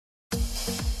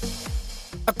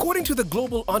According to the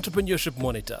Global Entrepreneurship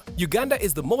Monitor, Uganda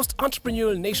is the most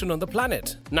entrepreneurial nation on the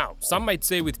planet. Now, some might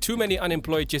say with too many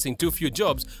unemployed chasing too few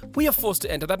jobs, we are forced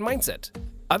to enter that mindset.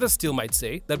 Others still might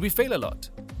say that we fail a lot.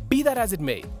 Be that as it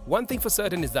may, one thing for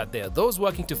certain is that there are those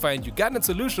working to find Ugandan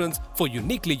solutions for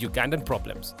uniquely Ugandan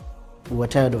problems. We're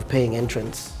tired of paying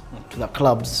entrance to the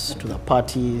clubs, to the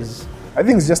parties. I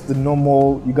think it's just the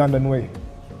normal Ugandan way.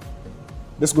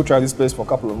 Let's go try this place for a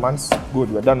couple of months. Good,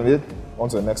 we're done with it. On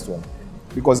to the next one.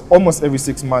 Because almost every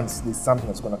 6 months, there's something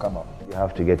that's going to come up. You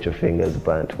have to get your fingers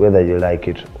burnt, whether you like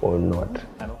it or not.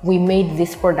 We made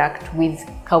this product with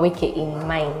Kaweke in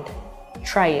mind.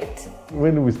 Try it.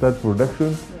 When we start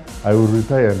production, I will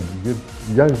retire and get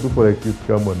young people like you to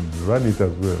come and run it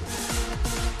as well.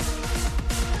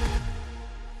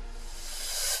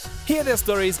 Hear their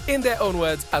stories in their own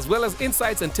words, as well as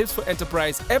insights and tips for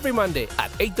enterprise every Monday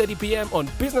at 8:30 p.m. on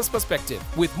Business Perspective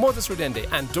with Moses Rudende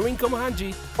and Doreen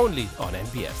Komahanji, only on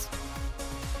NBS.